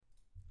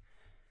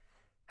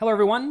Hello,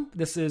 everyone.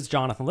 This is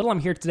Jonathan Little. I'm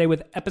here today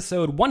with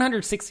episode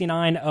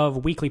 169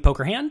 of Weekly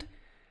Poker Hand.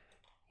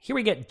 Here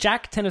we get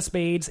Jack 10 of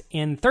spades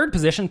in third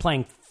position,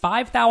 playing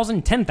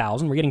 5,000,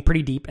 10,000. We're getting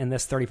pretty deep in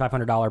this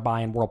 $3,500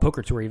 buy-in World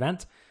Poker Tour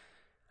event.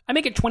 I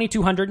make it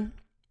 2,200,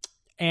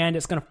 and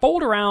it's going to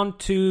fold around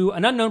to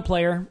an unknown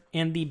player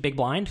in the big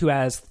blind who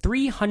has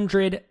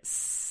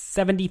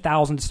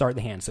 370,000 to start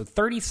the hand, so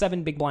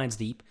 37 big blinds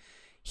deep.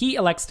 He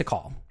elects to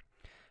call.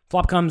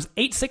 Flop comes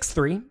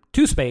 8-6-3,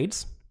 two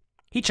spades.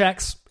 He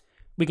checks.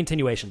 We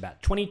continuation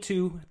bet.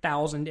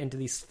 22,000 into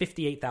these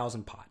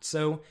 58,000 pots.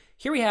 So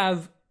here we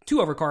have two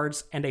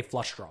overcards and a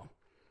flush draw.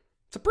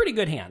 It's a pretty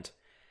good hand.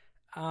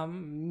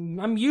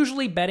 I'm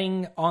usually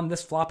betting on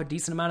this flop a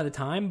decent amount of the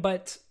time,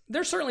 but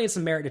there certainly is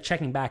some merit to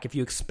checking back if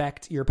you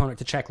expect your opponent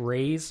to check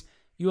raise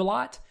you a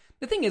lot.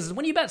 The thing is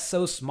when you bet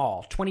so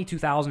small,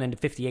 22,000 into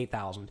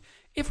 58,000,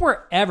 if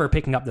we're ever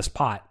picking up this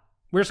pot,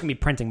 we're just going to be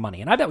printing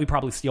money. And I bet we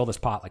probably steal this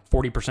pot like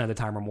 40% of the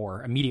time or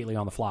more immediately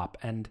on the flop.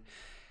 And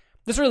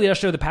this really does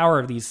show the power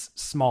of these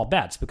small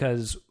bets,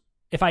 because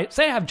if I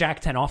say I have Jack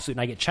 10 offsuit and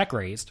I get check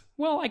raised,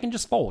 well, I can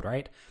just fold,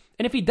 right?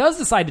 And if he does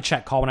decide to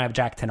check call when I have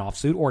Jack 10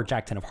 offsuit or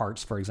Jack 10 of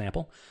hearts, for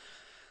example,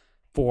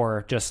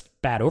 for just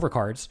bad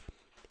overcards,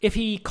 if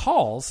he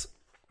calls,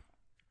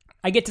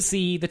 I get to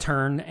see the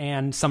turn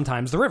and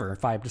sometimes the river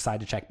if I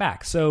decide to check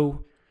back.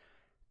 So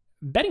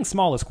betting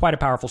small is quite a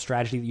powerful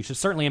strategy that you should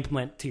certainly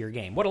implement to your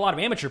game. What a lot of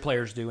amateur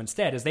players do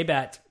instead is they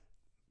bet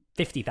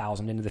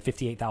 50,000 into the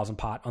 58,000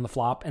 pot on the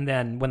flop, and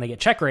then when they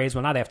get check raised,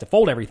 well, now they have to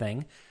fold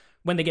everything.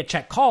 When they get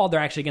check called, they're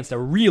actually against a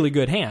really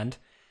good hand,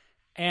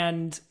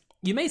 and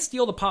you may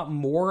steal the pot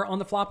more on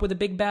the flop with a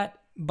big bet,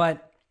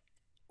 but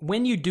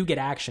when you do get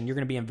action, you're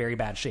going to be in very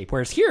bad shape.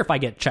 Whereas here, if I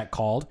get check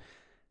called,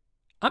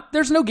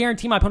 there's no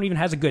guarantee my opponent even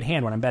has a good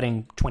hand when I'm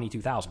betting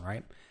 22,000,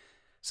 right?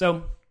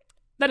 So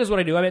that is what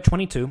I do. I bet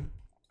 22,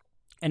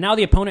 and now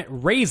the opponent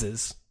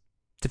raises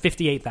to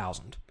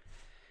 58,000.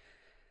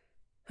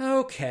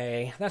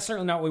 Okay, that's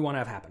certainly not what we want to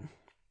have happen.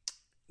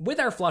 With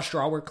our flush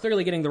draw, we're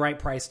clearly getting the right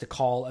price to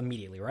call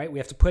immediately, right? We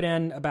have to put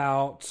in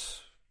about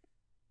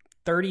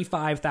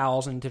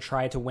 35,000 to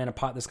try to win a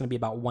pot that's going to be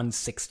about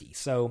 160.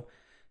 So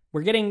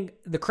we're getting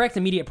the correct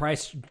immediate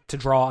price to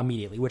draw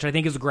immediately, which I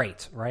think is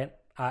great, right?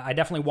 I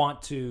definitely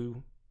want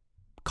to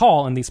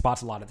call in these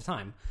spots a lot of the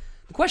time.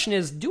 The question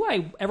is, do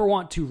I ever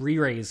want to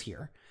re-raise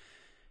here?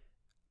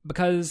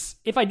 Because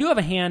if I do have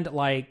a hand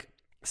like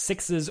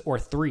sixes or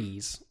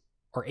threes,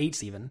 or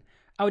eights even,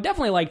 I would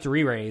definitely like to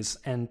re-raise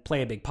and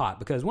play a big pot,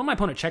 because when my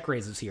opponent check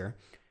raises here,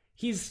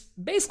 he's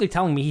basically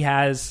telling me he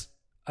has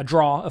a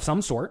draw of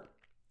some sort,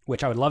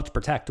 which I would love to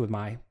protect with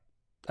my...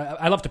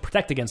 I love to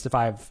protect against if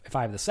I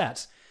have the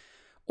sets.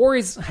 Or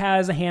he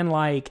has a hand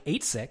like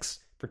 8-6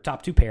 for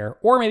top two pair,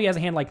 or maybe he has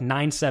a hand like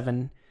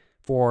 9-7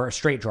 for a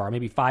straight draw,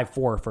 maybe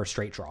 5-4 for a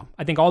straight draw.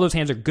 I think all those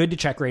hands are good to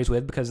check raise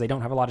with because they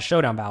don't have a lot of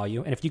showdown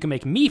value, and if you can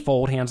make me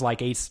fold hands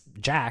like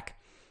ace-jack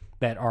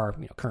that are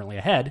currently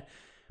ahead,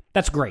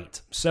 that's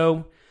great.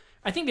 So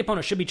I think the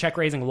opponent should be check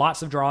raising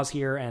lots of draws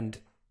here and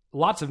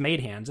lots of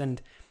made hands.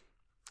 And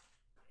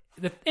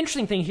the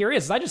interesting thing here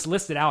is I just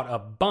listed out a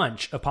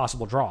bunch of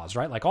possible draws,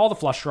 right? Like all the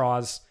flush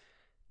draws,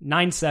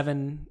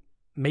 9-7,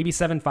 maybe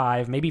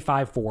 7-5, maybe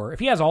 5-4. If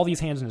he has all these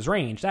hands in his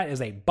range, that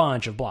is a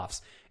bunch of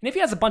bluffs. And if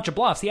he has a bunch of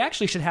bluffs, he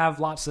actually should have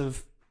lots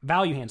of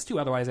value hands too.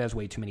 Otherwise, he has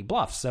way too many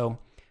bluffs. So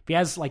if he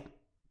has like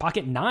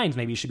pocket nines,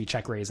 maybe he should be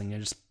check raising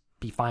and just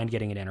be fine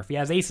getting it in. Or if he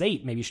has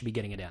ace-8, maybe he should be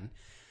getting it in.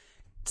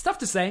 It's tough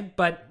to say,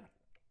 but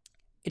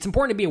it's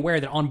important to be aware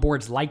that on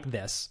boards like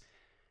this,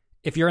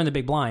 if you're in the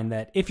big blind,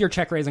 that if you're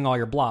check raising all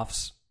your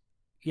bluffs,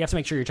 you have to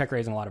make sure you're check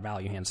raising a lot of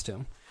value hands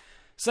too.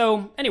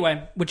 So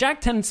anyway, with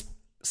Jack 10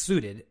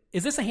 suited,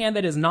 is this a hand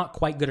that is not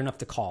quite good enough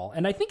to call?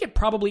 And I think it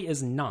probably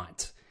is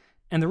not.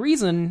 And the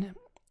reason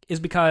is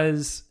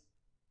because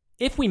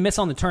if we miss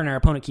on the turn and our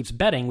opponent keeps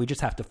betting, we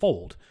just have to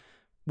fold.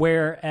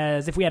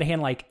 Whereas if we had a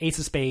hand like ace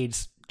of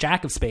spades,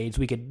 jack of spades,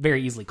 we could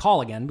very easily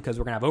call again because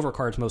we're going to have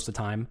overcards most of the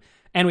time,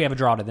 and we have a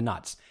draw to the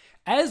nuts.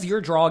 As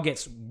your draw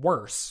gets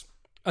worse,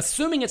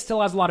 assuming it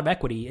still has a lot of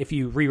equity, if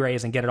you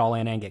re-raise and get it all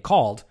in and get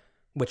called,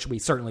 which we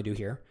certainly do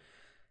here,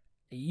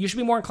 you should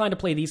be more inclined to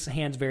play these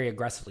hands very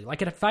aggressively.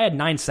 Like if I had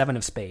 9-7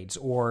 of spades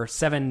or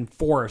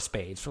 7-4 of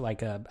spades for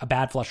like a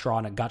bad flush draw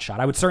and a gut shot,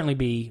 I would certainly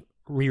be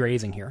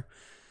re-raising here.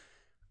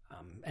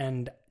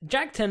 And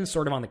Jack 10 is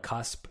sort of on the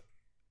cusp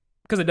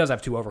because it does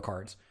have two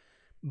overcards.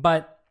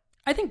 But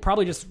I think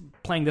probably just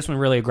playing this one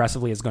really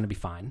aggressively is going to be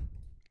fine.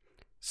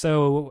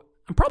 So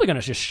I'm probably going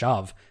to just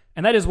shove.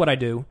 And that is what I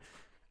do.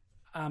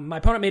 My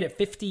opponent made it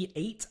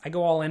 58. I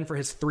go all in for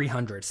his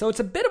 300. So it's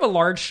a bit of a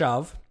large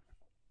shove.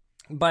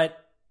 But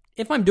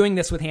if I'm doing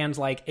this with hands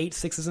like 8,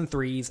 6s, and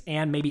 3s,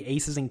 and maybe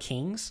aces and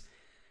kings,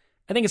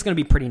 I think it's going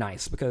to be pretty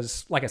nice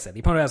because, like I said, the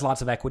opponent has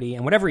lots of equity.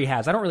 And whatever he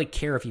has, I don't really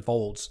care if he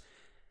folds.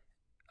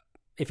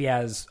 If he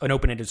has an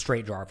open-ended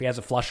straight draw, if he has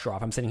a flush draw,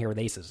 if I'm sitting here with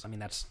aces, I mean,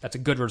 that's a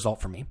good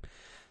result for me.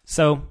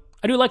 So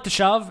I do like to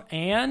shove,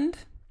 and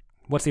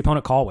what's the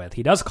opponent call with?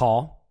 He does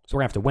call, so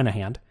we're going to have to win a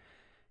hand.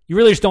 You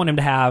really just don't want him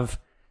to have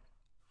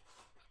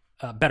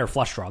better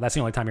flush draw. That's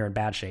the only time you're in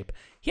bad shape.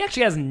 He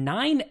actually has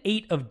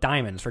 9-8 of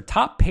diamonds for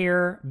top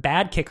pair,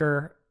 bad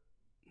kicker,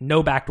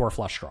 no backdoor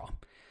flush draw.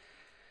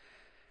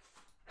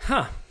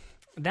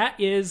 That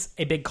is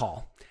a big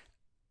call.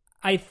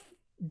 I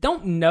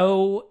don't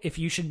know if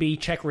you should be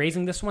check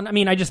raising this one. I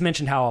mean, I just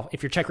mentioned how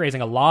if you're check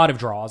raising a lot of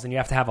draws and you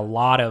have to have a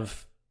lot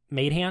of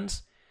made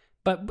hands.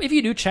 But if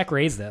you do check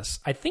raise this,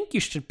 I think you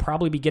should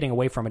probably be getting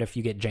away from it if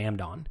you get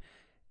jammed on.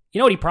 You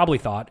know what he probably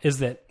thought is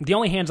that the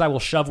only hands I will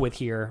shove with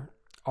here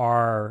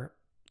are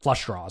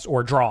flush draws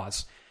or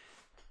draws.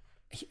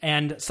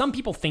 And some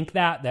people think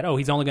that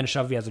he's only going to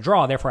shove if he has a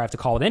draw, therefore I have to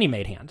call with any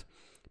made hand.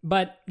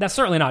 But that's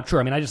certainly not true.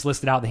 I mean, I just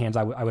listed out the hands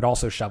I would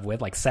also shove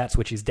with, like sets,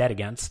 which he's dead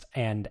against,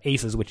 and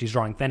aces, which he's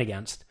drawing thin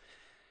against.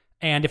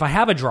 And if I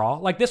have a draw,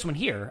 like this one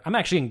here, I'm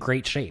actually in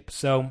great shape.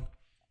 So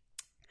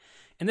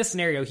in this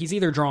scenario, he's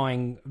either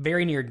drawing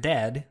very near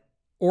dead,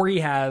 or he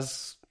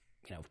has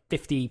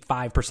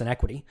 55%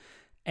 equity.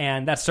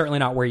 And that's certainly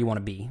not where you want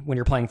to be when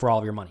you're playing for all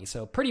of your money.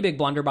 So pretty big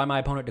blunder by my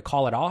opponent to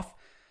call it off.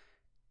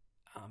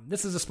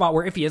 This is a spot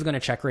where if he is going to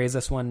check raise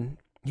this one,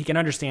 he can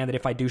understand that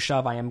if I do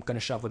shove, I am going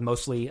to shove with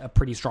mostly a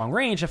pretty strong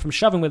range. If I'm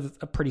shoving with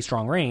a pretty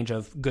strong range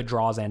of good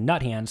draws and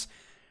nut hands,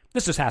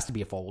 this just has to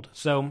be a fold.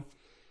 So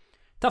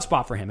tough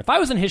spot for him. If I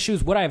was in his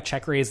shoes, would I have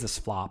check raised this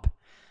flop?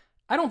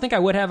 I don't think I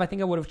would have. I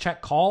think I would have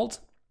check called.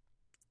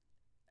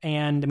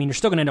 And, I mean, you're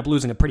still going to end up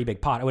losing a pretty big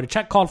pot. I would have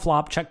check called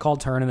flop, check called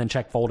turn, and then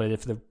check folded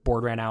if the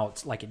board ran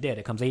out like it did.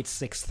 It comes 8,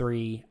 6,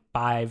 3,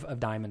 5 of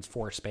diamonds,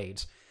 4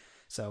 spades.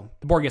 So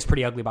the board gets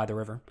pretty ugly by the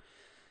river.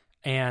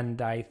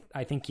 And I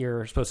think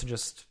you're supposed to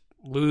just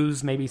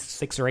lose maybe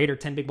 6 or 8 or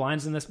 10 big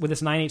blinds in this with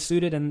this 9-8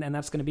 suited, and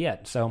that's going to be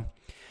it. So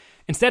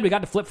instead, we got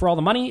to flip for all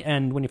the money,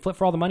 and when you flip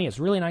for all the money, it's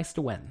really nice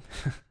to win.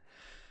 So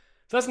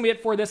that's going to be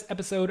it for this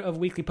episode of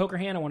Weekly Poker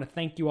Hand. I want to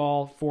thank you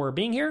all for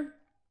being here.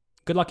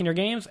 Good luck in your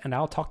games, and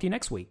I'll talk to you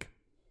next week.